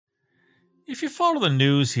If you follow the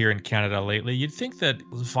news here in Canada lately, you'd think that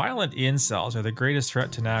violent incels are the greatest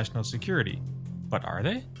threat to national security. But are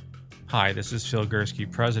they? Hi, this is Phil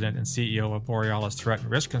Gursky, President and CEO of Borealis Threat and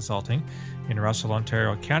Risk Consulting in Russell,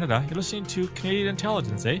 Ontario, Canada. You're listening to Canadian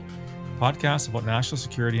Intelligence, podcast about national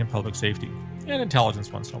security and public safety, and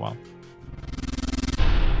intelligence once in a while.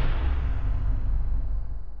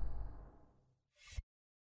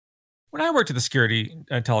 When I worked at the Security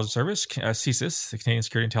Intelligence Service, CSIS, the Canadian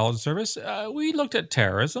Security Intelligence Service, we looked at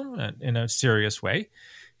terrorism in a serious way.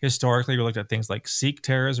 Historically, we looked at things like Sikh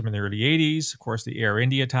terrorism in the early 80s. Of course, the Air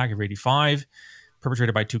India attack of 85,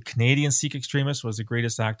 perpetrated by two Canadian Sikh extremists, was the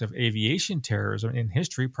greatest act of aviation terrorism in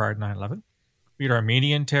history prior to 9/11. We had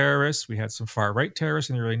Armenian terrorists. We had some far-right terrorists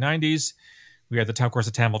in the early 90s. We had, of course,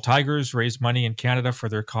 the Tamil Tigers raised money in Canada for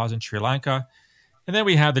their cause in Sri Lanka. And then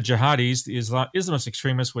we had the jihadis, the Islamist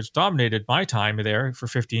extremists, which dominated my time there for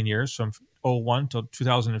 15 years, from 2001 till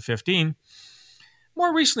 2015.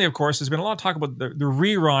 More recently, of course, there's been a lot of talk about the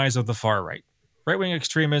re-rise of the far right. Right-wing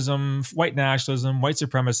extremism, white nationalism, white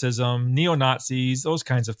supremacism, neo-Nazis, those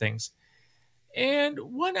kinds of things. And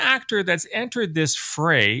one actor that's entered this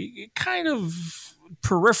fray, kind of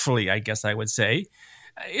peripherally, I guess I would say,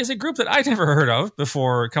 is a group that I'd never heard of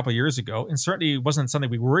before a couple of years ago, and certainly wasn't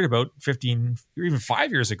something we worried about 15 or even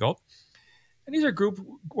 5 years ago. And these are a group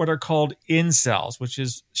what are called incels, which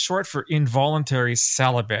is short for involuntary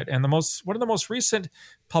celibate. And one of the most recent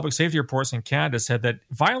public safety reports in Canada said that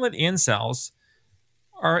violent incels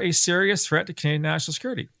are a serious threat to Canadian national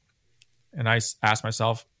security. And I asked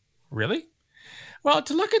myself, really? Well,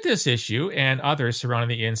 to look at this issue and others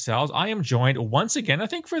surrounding the incels, I am joined once again, I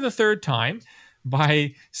think for the third time,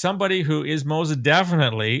 by somebody who is most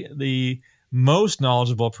definitely the most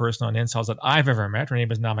knowledgeable person on incels that I've ever met. Her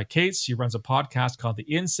name is Naama Kates. She runs a podcast called The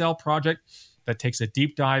Incel Project that takes a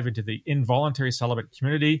deep dive into the involuntary celibate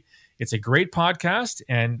community. It's a great podcast.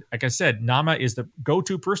 And like I said, Naama is the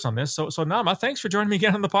go-to person on this. So Naama, thanks for joining me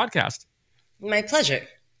again on the podcast. My pleasure.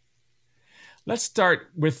 Let's start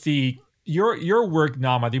with your work,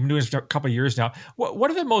 Naama, that you've been doing this for a couple of years now.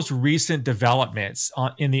 What are the most recent developments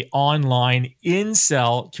in the online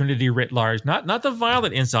incel community writ large? Not the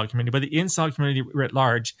violent incel community, but the incel community writ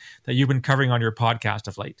large that you've been covering on your podcast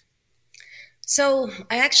of late. So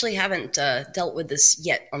I actually haven't dealt with this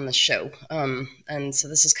yet on the show. And so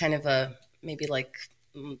this is kind of maybe like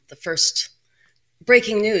the first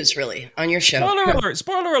breaking news, really, on your show.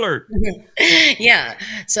 Spoiler alert. Yeah.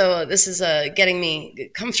 So this is getting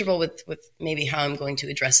me comfortable with maybe how I'm going to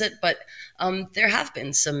address it. But there have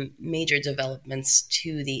been some major developments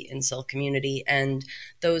to the incel community, and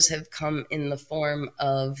those have come in the form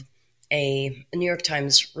of a New York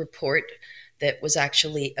Times report that was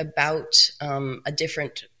actually about a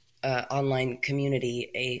different online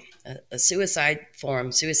community, a suicide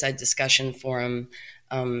discussion forum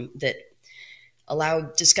that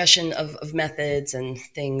allowed discussion of methods and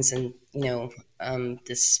things. And,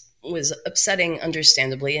 this was upsetting,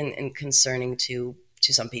 understandably, and concerning to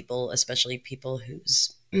some people, especially people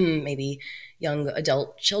whose maybe young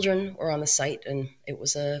adult children were on the site. And it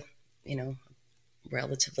was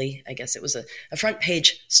relatively, I guess it was a front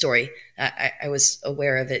page story. I was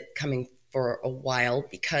aware of it coming for a while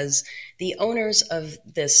because the owners of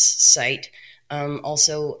this site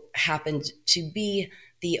also happened to be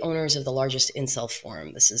the owners of the largest incel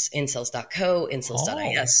forum. This is incels.co,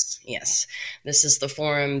 incels.is. Yes. This is the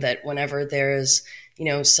forum that whenever there's,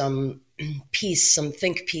 some piece, some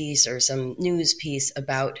think piece or some news piece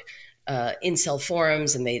about incel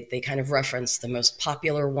forums, and they kind of reference the most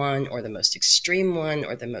popular one or the most extreme one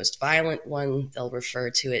or the most violent one, they'll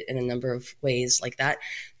refer to it in a number of ways like that.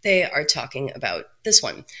 They are talking about this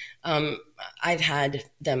one. I've had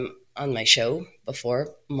them on my show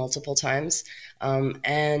before multiple times.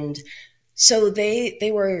 And so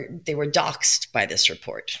they were doxxed by this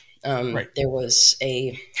report. Right. There was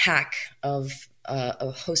a hack of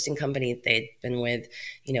a hosting company they'd been with,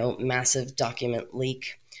 massive document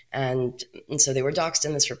leak. And so they were doxxed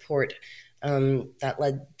in this report that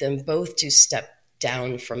led them both to step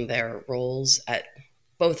down from their roles at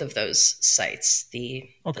both of those sites, the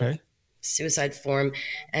suicide forum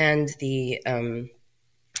and the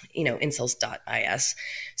incels.is.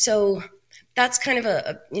 So that's kind of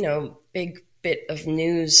a big bit of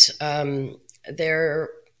news. There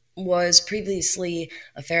was previously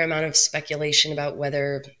a fair amount of speculation about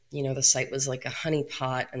whether, the site was like a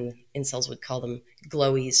honeypot, and incels would call them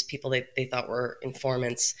glowies, people they thought were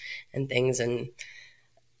informants and things. And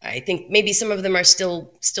I think maybe some of them are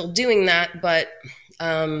still doing that, but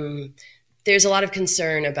there's a lot of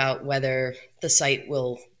concern about whether the site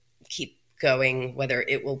will keep going, whether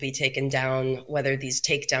it will be taken down, whether these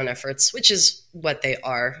takedown efforts, which is what they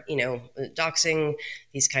are, doxing,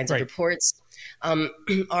 these kinds of Right. reports,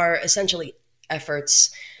 are essentially efforts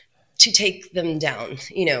to take them down,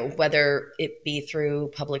 whether it be through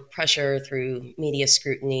public pressure, through media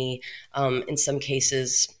scrutiny. In some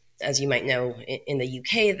cases, as you might know, in the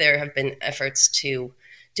UK, there have been efforts to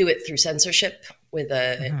do it through censorship with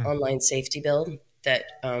an online safety bill that,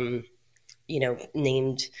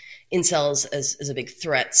 named incels as a big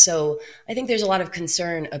threat. So I think there's a lot of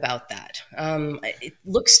concern about that. It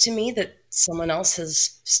looks to me that someone else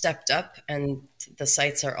has stepped up and the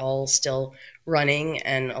sites are all still running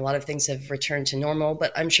and a lot of things have returned to normal,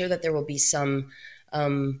 but I'm sure that there will be some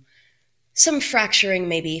fracturing,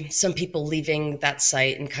 maybe some people leaving that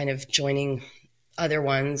site and kind of joining other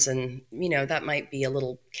ones. And, that might be a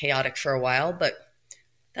little chaotic for a while, but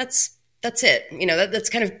that's it. That's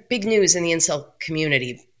kind of big news in the incel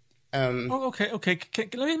community. Okay.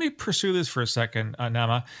 Let me pursue this for a second,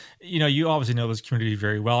 Naama. You obviously know this community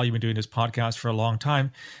very well. You've been doing this podcast for a long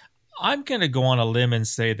time. I'm going to go on a limb and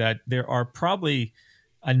say that there are probably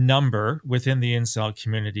a number within the incel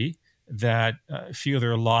community that feel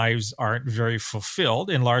their lives aren't very fulfilled,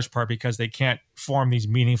 in large part because they can't form these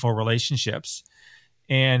meaningful relationships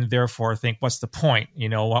and therefore think, what's the point?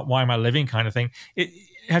 Why am I living kind of thing?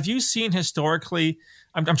 Have you seen historically,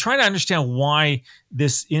 I'm trying to understand why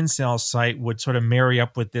this incel site would sort of marry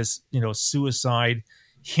up with this, suicide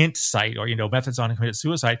hint site or, methods on committed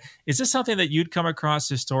suicide. Is this something that you'd come across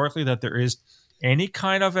historically, that there is any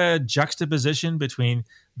kind of a juxtaposition between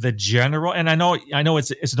the general, and I know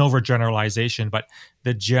it's an overgeneralization, but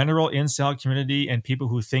the general incel community and people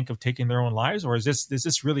who think of taking their own lives? Or is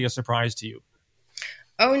this really a surprise to you?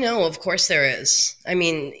 Oh, no, of course there is. I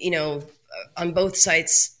mean, on both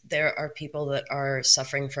sites, there are people that are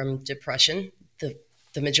suffering from depression,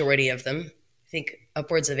 the majority of them, I think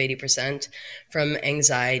upwards of 80%, from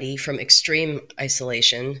anxiety, from extreme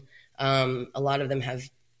isolation. A lot of them have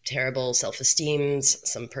terrible self-esteem,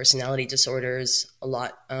 some personality disorders, a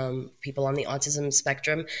lot people on the autism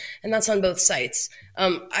spectrum, and that's on both sites.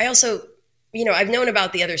 I also, I've known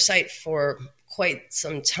about the other site for quite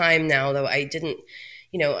some time now, though I didn't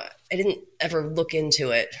ever look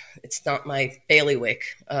into it. It's not my bailiwick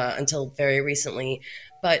until very recently.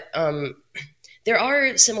 But there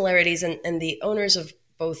are similarities, and the owners of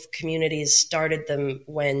both communities started them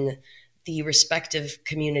when the respective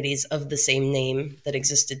communities of the same name that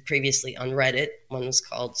existed previously on Reddit, one was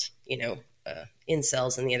called,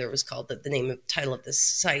 Incels, and the other was called the name of title of this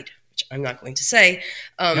site, which I'm not going to say,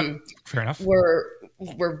 fair enough,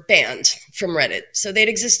 were banned from Reddit. So they'd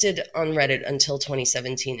existed on Reddit until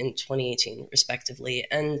 2017 and 2018, respectively.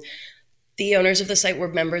 And the owners of the site were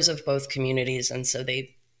members of both communities. And so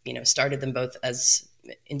they, started them both as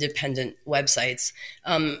independent websites.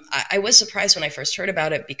 I was surprised when I first heard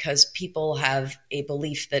about it because people have a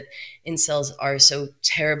belief that incels are so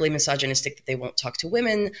terribly misogynistic that they won't talk to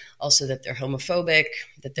women, also that they're homophobic,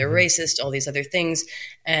 that they're racist, all these other things,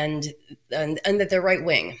 and that they're right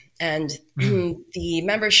wing. And the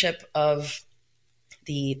membership of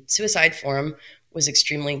the Suicide Forum was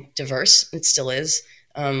extremely diverse. It still is,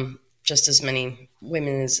 just as many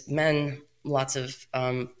women as men. Lots of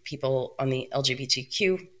people on the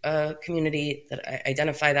LGBTQ community that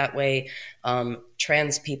identify that way,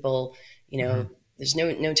 trans people, there's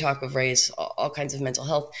no talk of race, all kinds of mental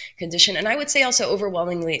health condition. And I would say also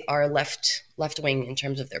overwhelmingly are left wing in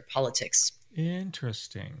terms of their politics.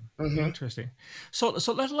 Interesting. So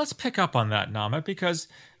let's pick up on that, Naama, because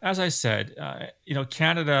as I said,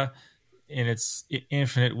 Canada, in its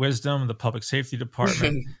infinite wisdom, the Public Safety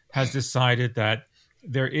Department has decided that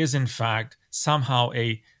there is, in fact, somehow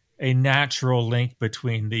a natural link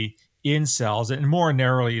between the incels and more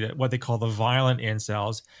narrowly what they call the violent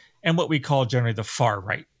incels and what we call generally the far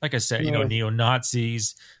right. Like I said,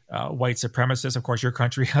 neo-Nazis, white supremacists. Of course, your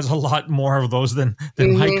country has a lot more of those than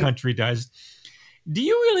my country does. Do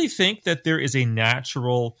you really think that there is a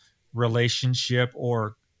natural relationship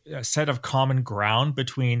or a set of common ground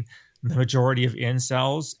between the majority of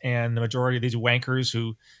incels and the majority of these wankers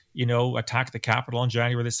who attacked the Capitol on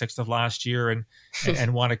January the 6th of last year and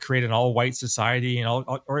want to create an all-white society,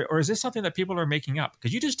 or is this something that people are making up?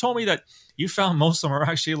 Because you just told me that you found most of them are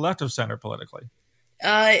actually left of center politically.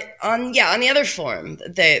 On the other forum,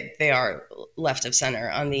 they are left of center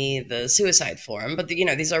on the Suicide Forum, but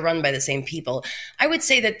these are run by the same people. I would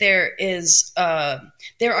say that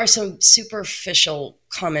there are some superficial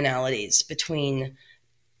commonalities between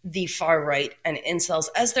the far right and incels,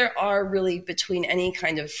 as there are really between any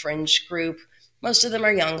kind of fringe group. Most of them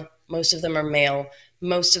are young. Most of them are male.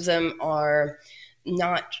 Most of them are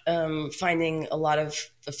not finding a lot of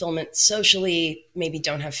fulfillment socially, maybe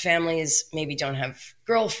don't have families, maybe don't have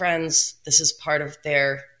girlfriends. This is part of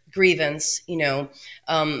their grievance,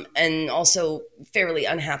 and also fairly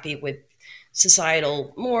unhappy with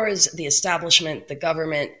societal mores, the establishment, the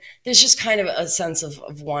government. There's just kind of a sense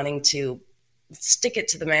of wanting to stick it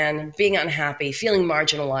to the man, being unhappy, feeling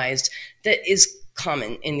marginalized, that is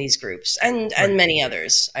common in these groups and many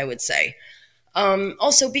others, I would say.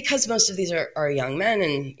 Also, because most of these are young men,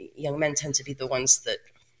 and young men tend to be the ones that,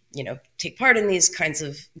 take part in these kinds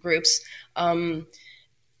of groups,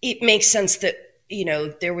 it makes sense that,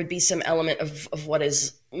 there would be some element of what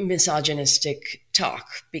is misogynistic talk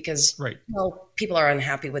because, well, people are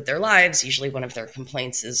unhappy with their lives. Usually one of their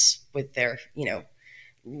complaints is with their,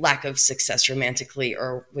 lack of success romantically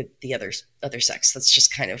or with the other sex. That's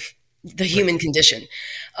just kind of the human condition.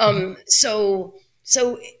 So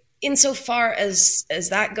insofar as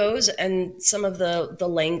that goes, and some of the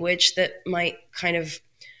language that might kind of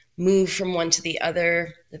move from one to the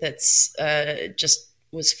other, that's just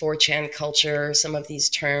was 4chan culture. Some of these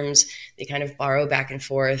terms, they kind of borrow back and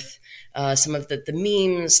forth. Some of the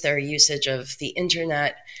memes, their usage of the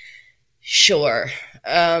internet, sure.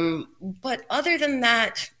 But other than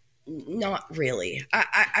that, not really.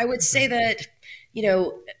 I would say that,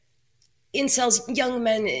 incels, young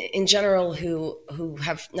men in general who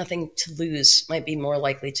have nothing to lose, might be more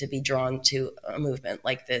likely to be drawn to a movement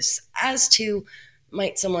like this. As to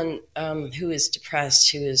might someone who is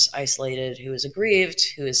depressed, who is isolated, who is aggrieved,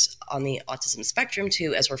 who is on the autism spectrum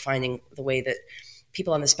too, as we're finding the way that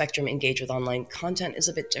people on the spectrum engage with online content is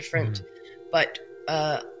a bit different. But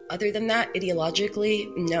other than that, ideologically,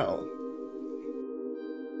 no.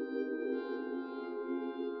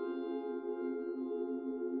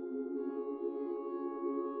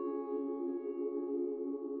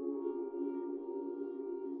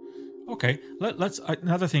 Okay, let's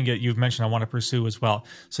another thing that you've mentioned I want to pursue as well.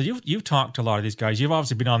 So you've talked to a lot of these guys. You've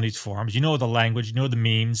obviously been on these forums. You know the language, you know the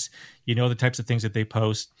memes, you know the types of things that they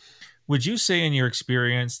post. Would you say in your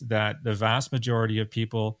experience that the vast majority of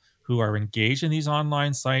people who are engaged in these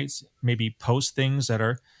online sites maybe post things that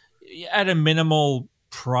are at a minimal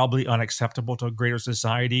probably unacceptable to a greater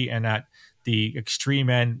society, and at the extreme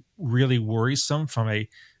end really worrisome from a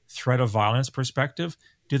threat of violence perspective?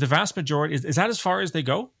 Do the vast majority, is that as far as they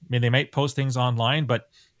go? I mean, they might post things online, but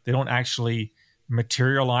they don't actually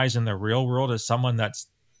materialize in the real world as someone that's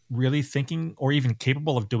really thinking or even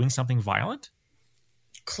capable of doing something violent?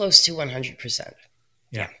 Close to 100%.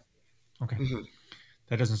 Yeah. Okay.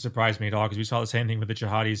 That doesn't surprise me at all, because we saw the same thing with the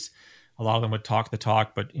jihadis. A lot of them would talk the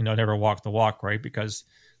talk, but never walk the walk, right? Because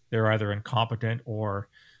they're either incompetent or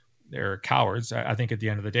they're cowards, I think, at the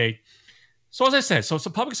end of the day. So as I said, so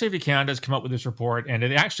Public Safety Canada has come up with this report, and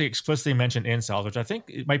it actually explicitly mentioned incels, which I think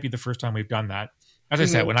it might be the first time we've done that. As I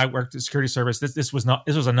said, when I worked at security service, this was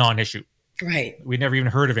a non-issue. Right. We'd never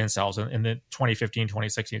even heard of incels in the 2015,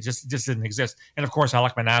 2016. It just didn't exist. And of course,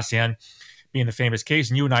 Alek Minassian being the famous case,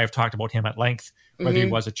 and you and I have talked about him at length, whether he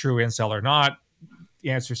was a true incel or not. The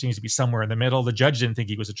answer seems to be somewhere in the middle. The judge didn't think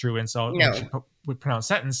he was a true incel when she would pronounce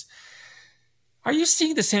sentence. Are you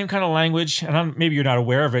seeing the same kind of language, and maybe you're not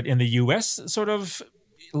aware of it, in the U.S. sort of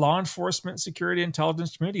law enforcement, security,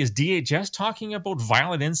 intelligence community? Is DHS talking about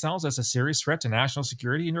violent incels as a serious threat to national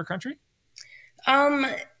security in your country?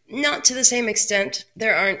 Not to the same extent.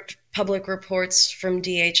 There aren't public reports from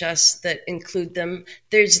DHS that include them.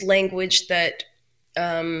 There's language that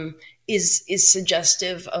is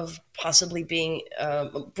suggestive of possibly being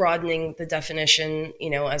broadening the definition,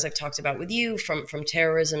 as I've talked about with you, from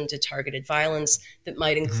terrorism to targeted violence, that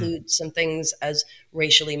might include some things as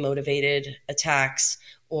racially motivated attacks,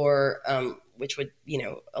 or which would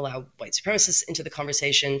allow white supremacists into the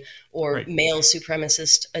conversation, or male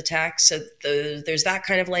supremacist attacks. So there's that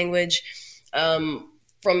kind of language.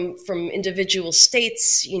 From individual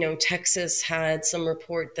states, Texas had some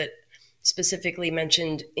report that specifically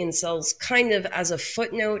mentioned incels kind of as a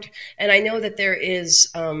footnote. And I know that there is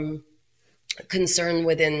concern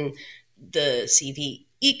within the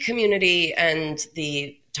CVE community and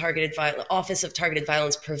the Office of Targeted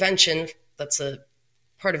Violence Prevention, that's a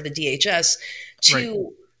part of the DHS,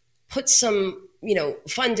 to put some,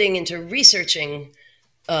 funding into researching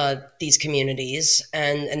these communities.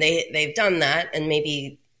 And they've done that, and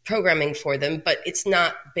maybe programming for them, but it's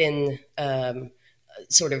not been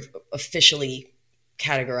sort of officially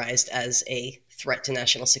categorized as a threat to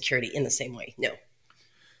national security in the same way. No.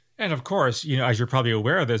 And of course, as you're probably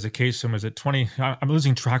aware, there's a case from, is it 20? I'm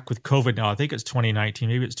losing track with COVID now. I think it's 2019,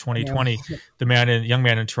 maybe it's No. 2020. Young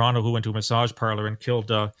man in Toronto who went to a massage parlor and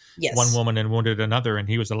killed one Yes. woman and wounded another. And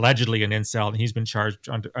he was allegedly an incel, and he's been charged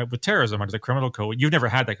with terrorism under the criminal code. You've never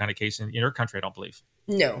had that kind of case in your country, I don't believe.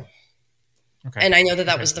 No. Okay. And I know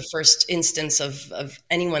that was the first instance of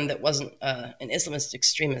anyone that wasn't an Islamist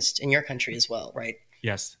extremist in your country as well, right?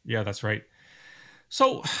 Yes. Yeah, that's right.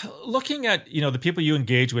 So looking at, the people you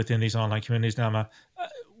engage with in these online communities, Naama,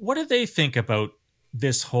 what do they think about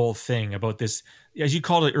this whole thing, about this, as you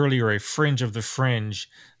called it earlier, a fringe of the fringe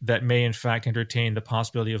that may in fact entertain the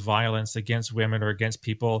possibility of violence against women or against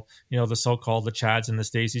people, the so-called the Chads and the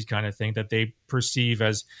Stacys kind of thing that they perceive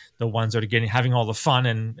as the ones that are having all the fun,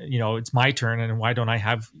 and, it's my turn, and why don't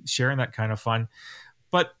I sharing that kind of fun?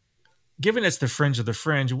 But given it's the fringe of the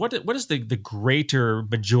fringe, what does the greater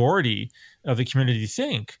majority of the community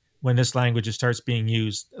think when this language starts being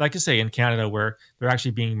used? Like I say, in Canada, where they're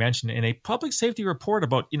actually being mentioned in a public safety report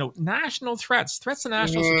about national threats to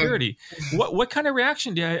national security. What kind of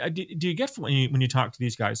reaction do you get when you talk to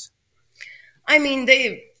these guys? I mean,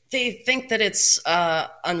 they think that it's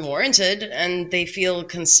unwarranted, and they feel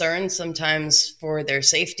concerned sometimes for their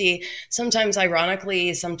safety. Sometimes,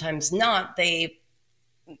 ironically, sometimes not. They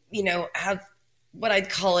have what I'd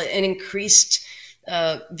call it an increased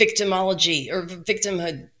victimology or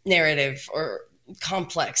victimhood narrative or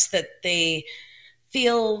complex, that they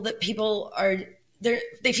feel that people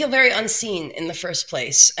they feel very unseen in the first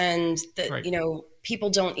place, and that, right, people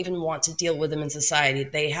don't even want to deal with them in society.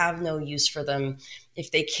 They have no use for them.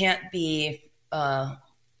 If they can't be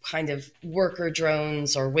kind of worker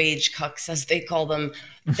drones or wage cucks, as they call them,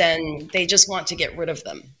 then they just want to get rid of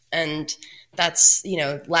them. And that's,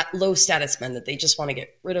 low status men, that they just want to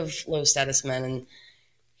get rid of low status men. And,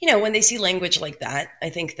 when they see language like that, I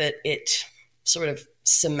think that it sort of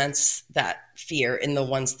cements that fear in the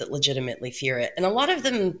ones that legitimately fear it. And a lot of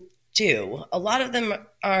them do. A lot of them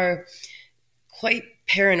are quite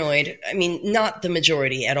paranoid. I mean, not the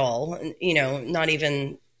majority at all, not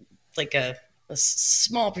even like a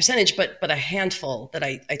small percentage, but a handful that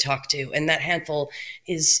I talk to. And that handful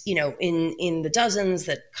is, in the dozens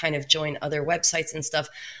that kind of join other websites and stuff,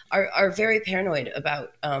 are very paranoid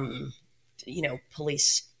about,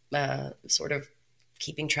 police sort of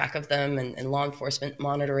keeping track of them, and law enforcement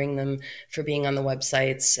monitoring them for being on the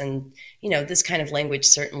websites. And, this kind of language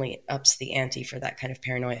certainly ups the ante for that kind of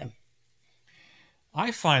paranoia.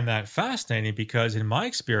 I find that fascinating because in my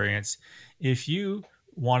experience, if you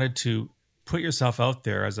wanted to put yourself out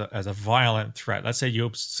there as a violent threat, let's say you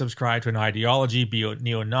subscribe to an ideology, be it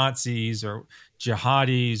neo-Nazis or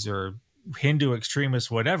jihadis or Hindu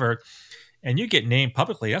extremists, whatever, and you get named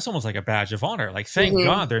publicly, that's almost like a badge of honor. Like, thank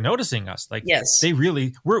God they're noticing us. Like, yes, we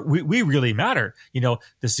really matter. The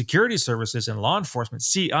security services and law enforcement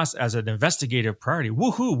see us as an investigative priority.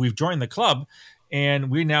 Woohoo, we've joined the club.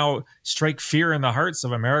 And we now strike fear in the hearts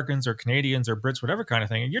of Americans or Canadians or Brits, whatever kind of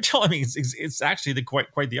thing. And you're telling me it's actually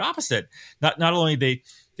quite the opposite. Not only did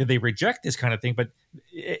they reject this kind of thing, but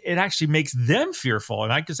it actually makes them fearful.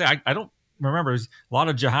 And I can say I don't remember a lot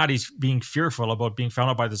of jihadis being fearful about being found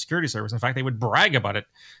out by the security service. In fact, they would brag about it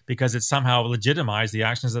because it somehow legitimized the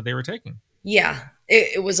actions that they were taking. Yeah,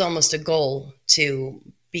 it was almost a goal to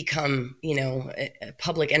become, a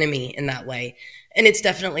public enemy in that way. And it's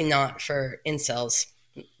definitely not for incels.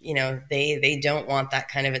 They don't want that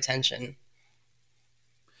kind of attention.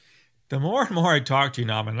 The more and more I talk to you,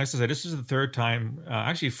 Naama, and like I said, this is the third time,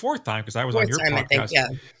 actually fourth time, because I was on your podcast. I think, yeah.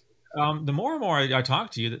 The more and more I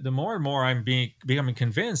talk to you, the more and more I'm becoming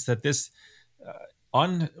convinced that this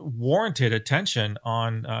unwarranted attention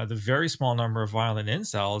on the very small number of violent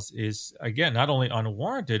incels is, again, not only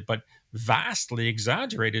unwarranted, but vastly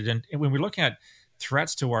exaggerated. And when we're looking at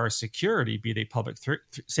threats to our security, be they public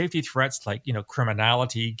safety threats like,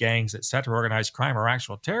 criminality, gangs, etc., organized crime, or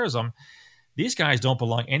actual terrorism, these guys don't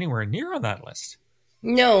belong anywhere near on that list.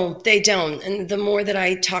 No, they don't. And the more that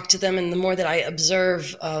I talk to them and the more that I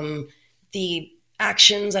observe the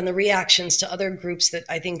actions and the reactions to other groups that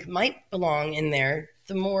I think might belong in there,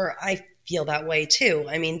 the more I feel that way too.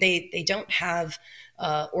 I mean, they don't have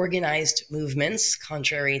organized movements,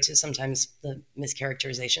 contrary to sometimes the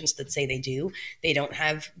mischaracterizations that say they do. They don't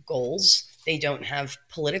have goals. They don't have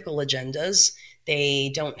political agendas.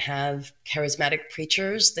 They don't have charismatic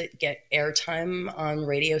preachers that get airtime on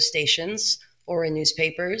radio stations or in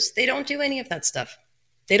newspapers. They don't do any of that stuff.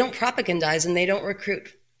 They don't propagandize and they don't recruit.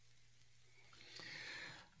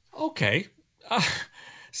 Okay.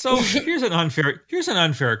 So here's an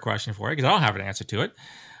unfair question for you, because I don't have an answer to it.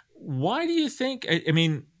 why do you think, I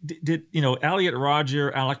mean, did Elliot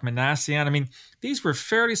Rodger, Alec Minassian, I mean, these were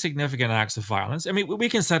fairly significant acts of violence. I mean, we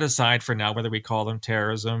can set aside for now whether we call them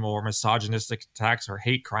terrorism or misogynistic attacks or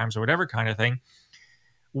hate crimes or whatever kind of thing.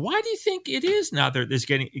 Why do you think it is now that it's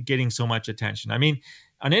getting so much attention? I mean,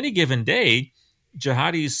 on any given day,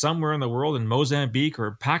 jihadis somewhere in the world, in Mozambique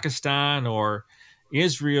or Pakistan or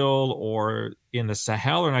Israel or in the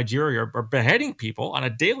Sahel or Nigeria, are beheading people on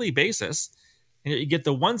a daily basis. And you get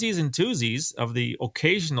the onesies and twosies of the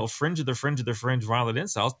occasional fringe of the fringe violent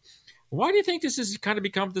incels. Why do you think this has kind of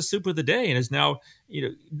become the soup of the day and is now,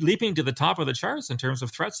 leaping to the top of the charts in terms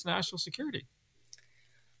of threats to national security?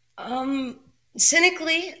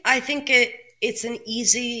 Cynically, I think it's an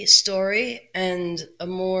easy story and a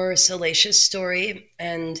more salacious story,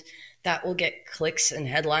 and that will get clicks and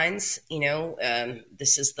headlines.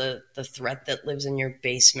 This is the threat that lives in your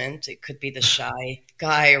basement. It could be the shy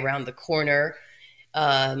guy around the corner.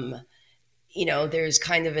 There's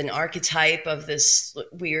kind of an archetype of this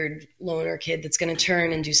weird loner kid that's going to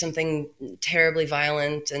turn and do something terribly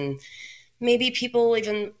violent. And maybe people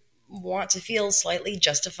even want to feel slightly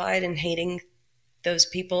justified in hating those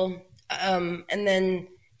people. And then,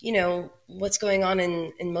 what's going on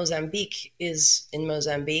in Mozambique is in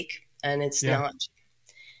Mozambique, and it's not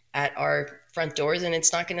at our front doors, and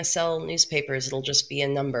it's not going to sell newspapers. It'll just be a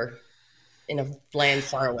number in a land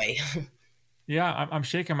far away. Yeah, I'm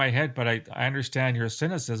shaking my head, but I understand your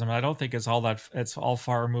cynicism. I don't think it's all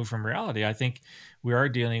far removed from reality. I think we are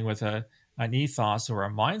dealing with an ethos or a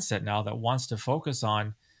mindset now that wants to focus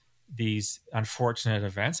on these unfortunate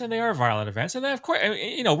events, and they are violent events. And then, of course,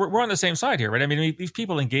 we're on the same side here, right? I mean, these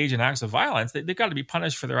people engage in acts of violence. They've got to be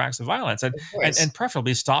punished for their acts of violence, and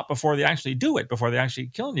preferably stop before they actually do it, before they actually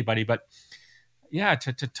kill anybody. But yeah,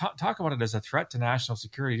 to talk about it as a threat to national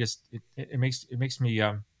security, just it makes me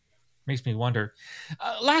wonder.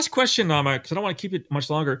 Last question, Nama, because I don't want to keep it much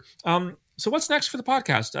longer. So what's next for the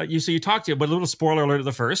podcast? You talked about a little spoiler alert of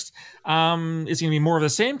the first. Is it going to be more of the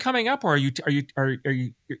same coming up, or are you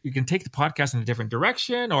can take the podcast in a different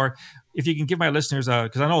direction? Or if you can give my listeners,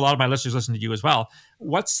 because I know a lot of my listeners listen to you as well,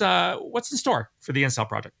 what's in store for the Incel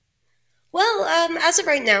Project? Well, as of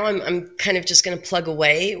right now, I'm kind of just going to plug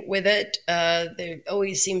away with it. There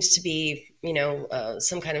always seems to be,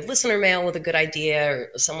 some kind of listener mail with a good idea, or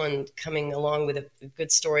someone coming along with a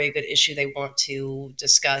good story, a good issue they want to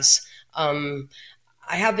discuss. I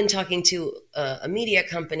have been talking to a media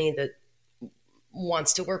company that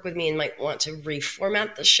wants to work with me and might want to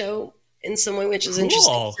reformat the show in some way, which is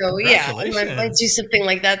interesting. So yeah, I might do something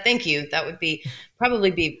like that. Thank you. That would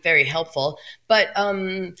probably be very helpful. But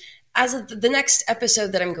as of the next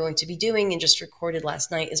episode that I'm going to be doing and just recorded last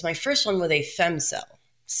night is my first one with a femcel.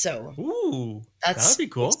 So that'd be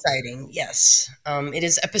cool. Exciting. Yes. It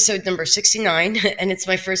is episode number 69 and it's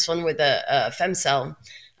my first one with a femcel.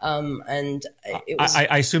 And it was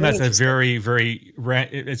I assume that's a very, very,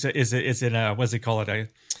 it's in a, what's it called?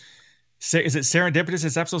 Is it serendipitous?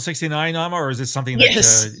 It's episode 69, Nama, or is it something that...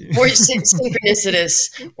 Yes, or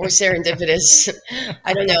synchronicitous or serendipitous.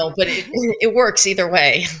 I don't know, but it works either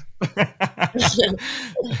way.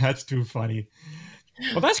 That's too funny.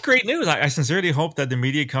 Well, that's great news. I sincerely hope that the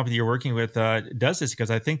media company you're working with does this, because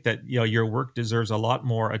I think that your work deserves a lot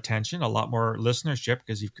more attention, a lot more listenership,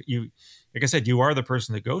 because you like I said, you are the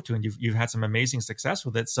person to go to, and you've had some amazing success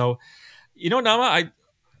with it. So, Nama,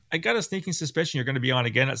 I got a sneaking suspicion you're going to be on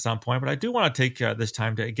again at some point, but I do want to take this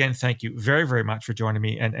time to, again, thank you very, very much for joining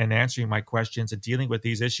me and answering my questions and dealing with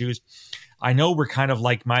these issues. I know we're kind of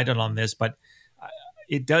like-minded on this, but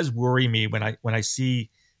it does worry me when I see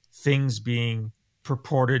things being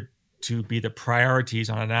purported to be the priorities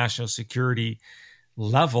on a national security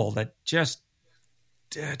level that just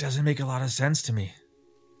doesn't make a lot of sense to me.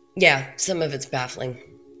 Yeah, some of it's baffling.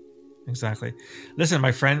 Exactly. Listen,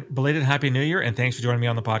 my friend, belated Happy New Year, and thanks for joining me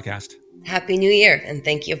on the podcast. Happy New Year, and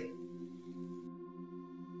thank you.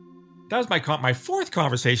 That was my fourth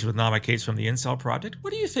conversation with Nama Cates from the Incel Project.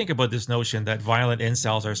 What do you think about this notion that violent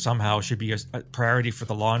incels should be a priority for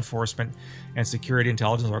the law enforcement and security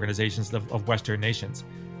intelligence organizations of Western nations?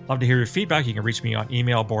 Love to hear your feedback. You can reach me on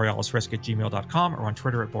email, borealisrisk@gmail.com, or on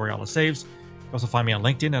Twitter @BorealisSaves. You can also find me on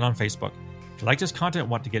LinkedIn and on Facebook. If you like this content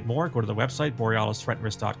and want to get more, go to the website,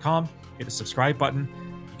 borealisthreatandrisk.com, hit the subscribe button.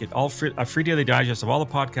 You get a free daily digest of all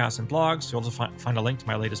the podcasts and blogs. You'll also find a link to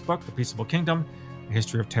my latest book, The Peaceable Kingdom, A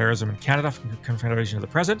History of Terrorism in Canada from Confederation of the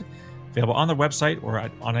Present, available on the website or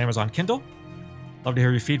on Amazon Kindle. Love to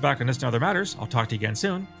hear your feedback on this and other matters. I'll talk to you again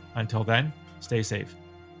soon. Until then, stay safe.